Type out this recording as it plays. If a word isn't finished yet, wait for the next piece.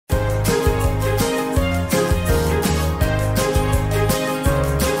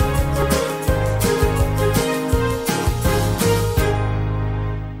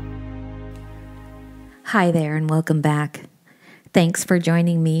Hi there and welcome back. Thanks for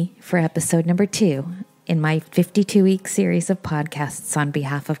joining me for episode number 2 in my 52-week series of podcasts on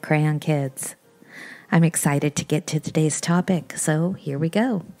behalf of Krayon Kids. I'm excited to get to today's topic, so here we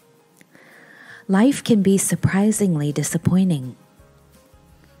go. Life can be surprisingly disappointing,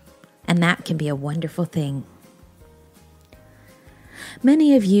 and that can be a wonderful thing.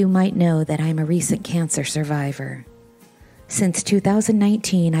 Many of you might know that I'm a recent cancer survivor. Since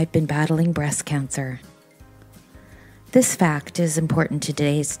 2019, I've been battling breast cancer. This fact is important to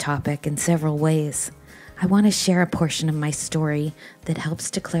today's topic in several ways. I want to share a portion of my story that helps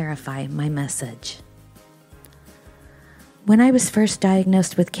to clarify my message. When I was first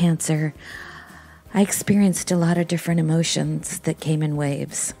diagnosed with cancer, I experienced a lot of different emotions that came in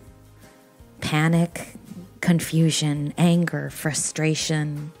waves. Panic, confusion, anger,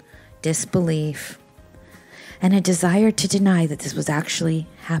 frustration, disbelief, and a desire to deny that this was actually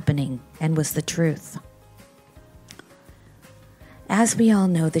happening and was the truth. As we all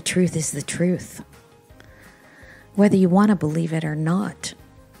know, the truth is the truth. Whether you want to believe it or not,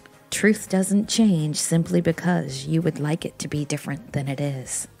 truth doesn't change simply because you would like it to be different than it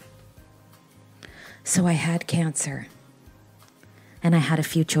is. So I had cancer, and I had a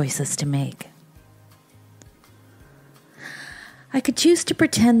few choices to make. I could choose to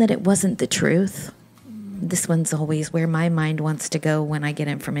pretend that it wasn't the truth. This one's always where my mind wants to go when I get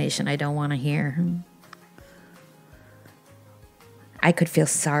information I don't want to hear. I could feel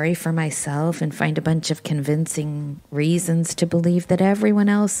sorry for myself and find a bunch of convincing reasons to believe that everyone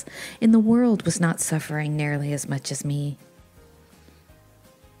else in the world was not suffering nearly as much as me.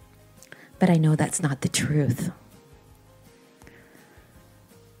 But I know that's not the truth.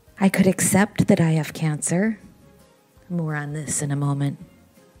 I could accept that I have cancer. More on this in a moment.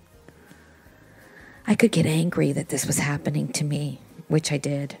 I could get angry that this was happening to me, which I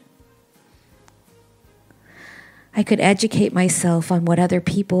did. I could educate myself on what other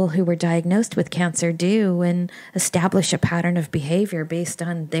people who were diagnosed with cancer do and establish a pattern of behavior based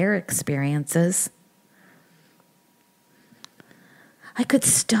on their experiences. I could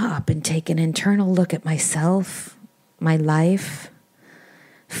stop and take an internal look at myself, my life,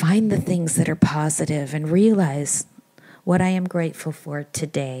 find the things that are positive, and realize what I am grateful for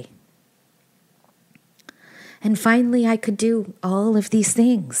today. And finally, I could do all of these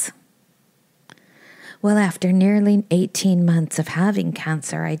things. Well, after nearly 18 months of having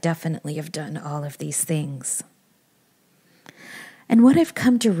cancer, I definitely have done all of these things. And what I've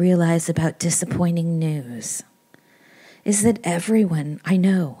come to realize about disappointing news is that everyone I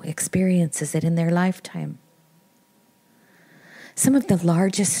know experiences it in their lifetime. Some of the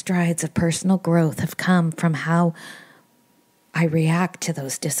largest strides of personal growth have come from how I react to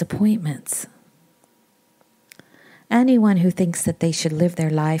those disappointments. Anyone who thinks that they should live their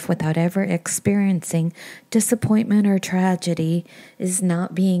life without ever experiencing disappointment or tragedy is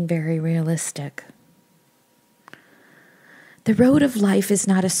not being very realistic. The road of life is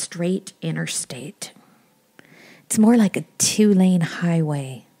not a straight interstate. It's more like a 2-lane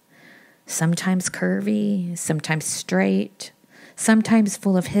highway, sometimes curvy, sometimes straight, sometimes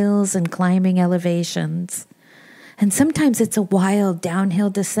full of hills and climbing elevations, and sometimes it's a wild downhill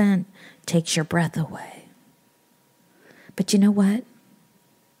descent, takes your breath away. But you know what?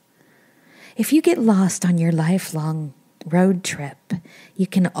 If you get lost on your lifelong road trip, you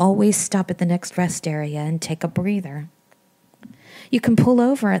can always stop at the next rest area and take a breather. You can pull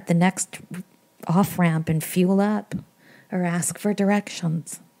over at the next off-ramp and fuel up or ask for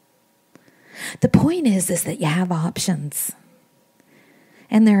directions. The point is that you have options.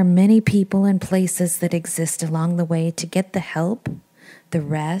 And there are many people and places that exist along the way to get the help, the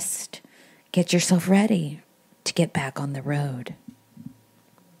rest, get yourself ready to get back on the road.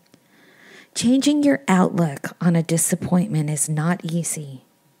 Changing your outlook on a disappointment is not easy,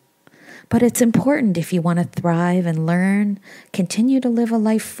 but it's important if you want to thrive and learn, continue to live a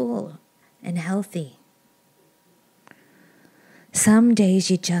life full and healthy. Some days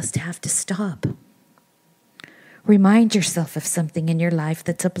you just have to stop. Remind yourself of something in your life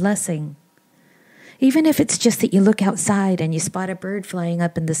that's a blessing. Even if it's just that you look outside and you spot a bird flying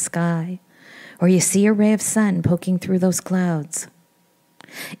up in the sky, or you see a ray of sun poking through those clouds.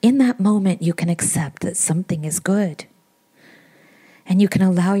 In that moment, you can accept that something is good. And you can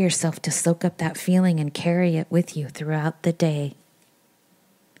allow yourself to soak up that feeling and carry it with you throughout the day.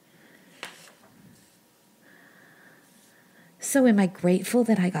 So am I grateful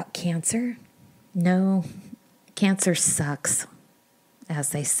that I got cancer? No, cancer sucks, as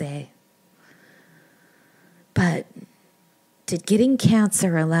they say. But did getting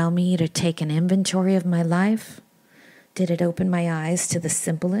cancer allow me to take an inventory of my life? Did it open my eyes to the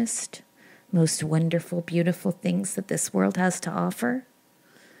simplest, most wonderful, beautiful things that this world has to offer?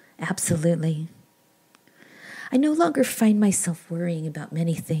 Absolutely. I no longer find myself worrying about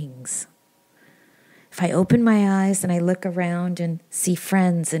many things. If I open my eyes and I look around and see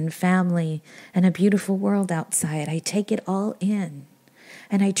friends and family and a beautiful world outside, I take it all in,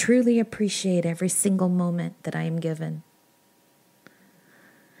 and I truly appreciate every single moment that I am given.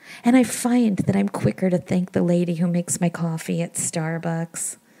 And I find that I'm quicker to thank the lady who makes my coffee at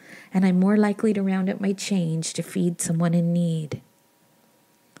Starbucks, and I'm more likely to round up my change to feed someone in need.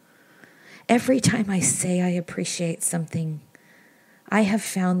 Every time I say I appreciate something, I have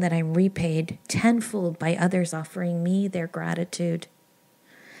found that I'm repaid tenfold by others offering me their gratitude.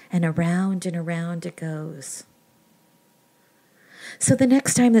 And around it goes. So the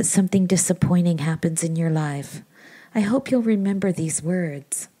next time that something disappointing happens in your life, I hope you'll remember these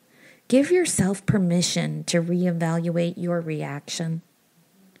words. Give yourself permission to reevaluate your reaction.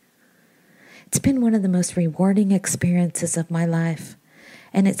 It's been one of the most rewarding experiences of my life,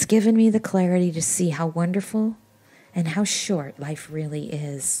 and it's given me the clarity to see how wonderful and how short life really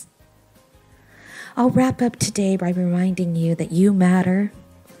is. I'll wrap up today by reminding you that you matter,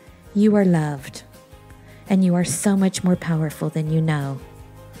 you are loved, and you are so much more powerful than you know.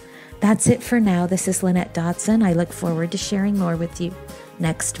 That's it for now. This is Lynette Dodson. I look forward to sharing more with you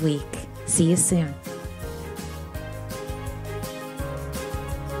next week. See you soon.